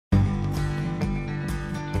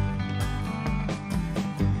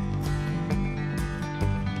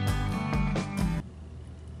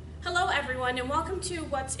everyone, and welcome to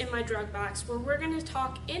What's in My Drug Box, where we're going to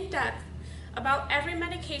talk in depth about every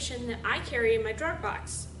medication that I carry in my drug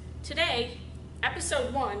box. Today,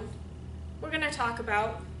 episode 1, we're going to talk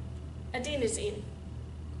about adenosine.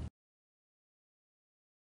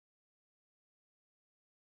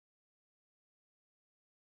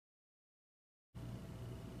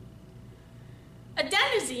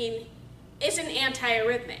 Adenosine is an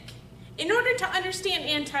antiarrhythmic. In order to understand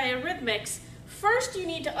antiarrhythmics, first you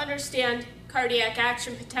need to understand cardiac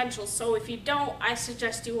action potential, so if you don't, I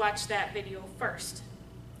suggest you watch that video first.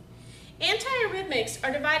 Antiarrhythmics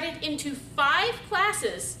are divided into 5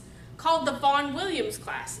 classes called the Vaughan Williams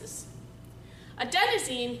classes.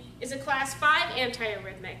 Adenosine is a class 5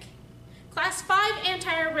 antiarrhythmic. Class 5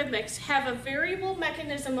 antiarrhythmics have a variable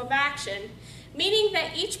mechanism of action, meaning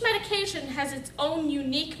that each medication has its own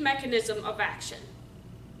unique mechanism of action.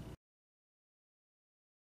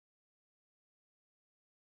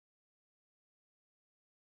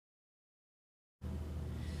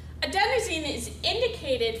 Adenosine is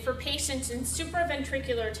indicated for patients in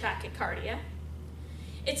supraventricular tachycardia.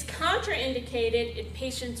 It's contraindicated in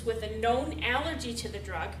patients with a known allergy to the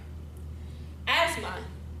drug, asthma,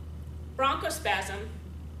 bronchospasm,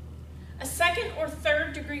 a second or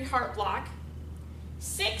third degree heart block,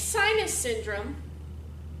 sick sinus syndrome,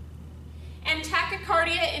 and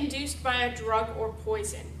tachycardia induced by a drug or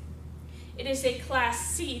poison. It is a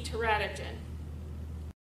class C teratogen.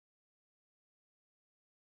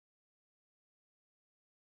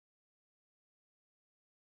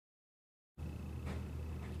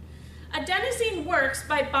 Adenosine works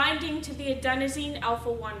by binding to the adenosine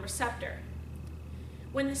alpha-1 receptor.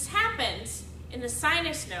 When this happens in the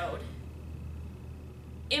sinus node,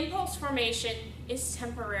 impulse formation is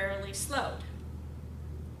temporarily slowed.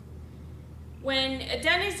 When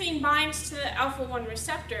adenosine binds to the alpha-1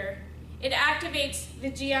 receptor, it activates the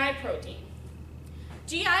GI protein.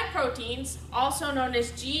 GI proteins, also known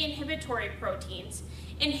as G-inhibitory proteins,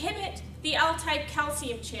 inhibit the L-type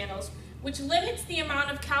calcium channels, which limits the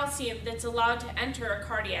amount of calcium that's allowed to enter a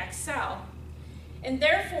cardiac cell, and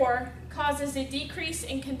therefore causes a decrease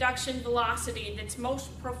in conduction velocity that's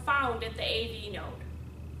most profound at the AV node.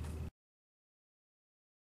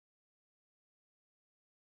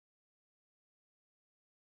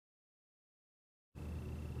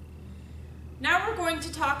 Now we're going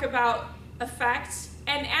to talk about effects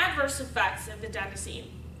and adverse effects of adenosine.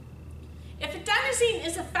 If adenosine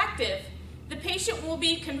is effective, the patient will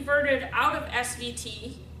be converted out of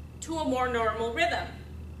SVT to a more normal rhythm.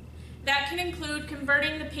 That can include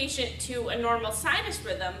converting the patient to a normal sinus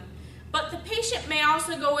rhythm, but the patient may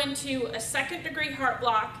also go into a second degree heart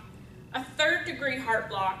block, a third degree heart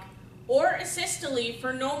block, or a systole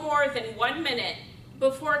for no more than 1 minute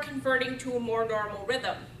before converting to a more normal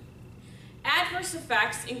rhythm. Adverse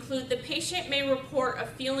effects include the patient may report a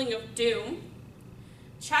feeling of doom,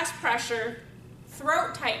 chest pressure,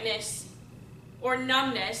 throat tightness, or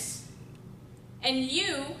numbness, and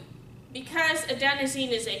you, because adenosine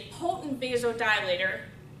is a potent vasodilator,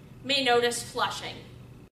 may notice flushing.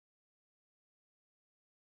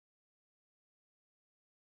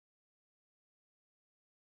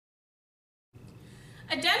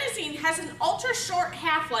 Adenosine has an ultra-short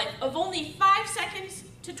half-life of only 5 seconds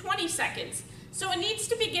to 20 seconds, so it needs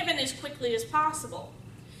to be given as quickly as possible,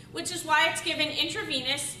 which is why it's given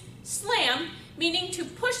intravenous slam, meaning to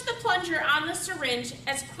push the plunger on the syringe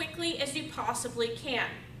as quickly as you possibly can.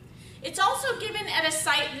 It's also given at a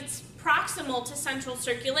site that's proximal to central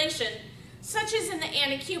circulation, such as in the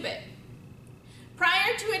anticubit.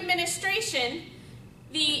 Prior to administration,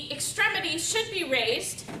 the extremities should be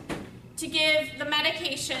raised to give the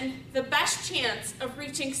medication the best chance of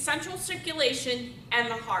reaching central circulation and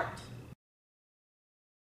the heart.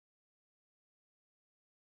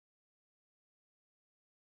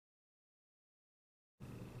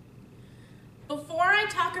 Before I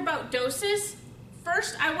talk about doses,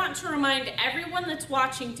 first I want to remind everyone that's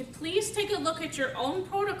watching to please take a look at your own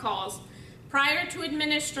protocols prior to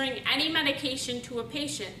administering any medication to a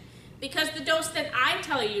patient, because the dose that I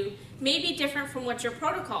tell you may be different from what your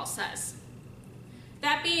protocol says.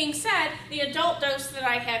 That being said, the adult dose that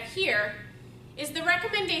I have here is the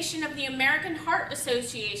recommendation of the American Heart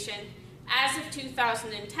Association as of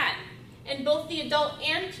 2010, and both the adult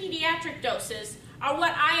and pediatric doses are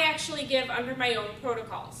what I actually give under my own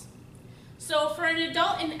protocols. So for an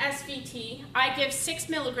adult in SVT, I give 6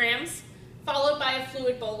 milligrams followed by a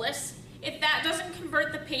fluid bolus. If that doesn't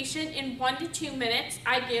convert the patient in 1 to 2 minutes,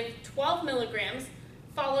 I give 12 milligrams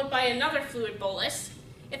followed by another fluid bolus.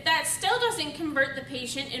 If that still doesn't convert the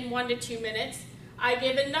patient in 1 to 2 minutes, I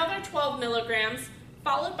give another 12 milligrams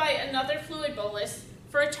followed by another fluid bolus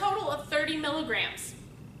for a total of 30 milligrams.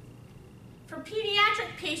 For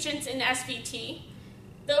pediatric patients in SVT,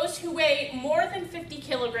 those who weigh more than 50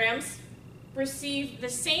 kilograms receive the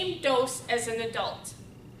same dose as an adult.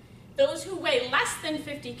 Those who weigh less than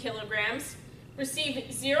 50 kilograms receive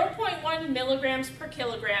 0.1 milligrams per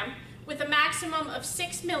kilogram with a maximum of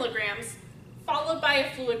 6 milligrams, followed by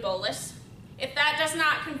a fluid bolus. If that does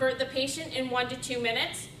not convert the patient in 1 to 2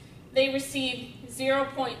 minutes, they receive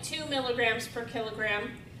 0.2 milligrams per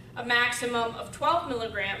kilogram, a maximum of 12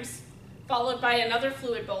 milligrams, followed by another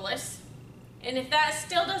fluid bolus. And if that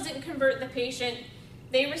still doesn't convert the patient,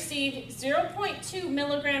 they receive 0.2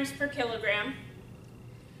 milligrams per kilogram,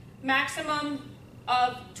 maximum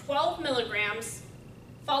of 12 milligrams,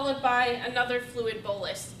 followed by another fluid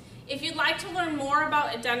bolus. If you'd like to learn more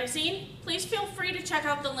about adenosine, please feel free to check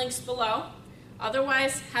out the links below.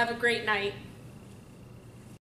 Otherwise, have a great night.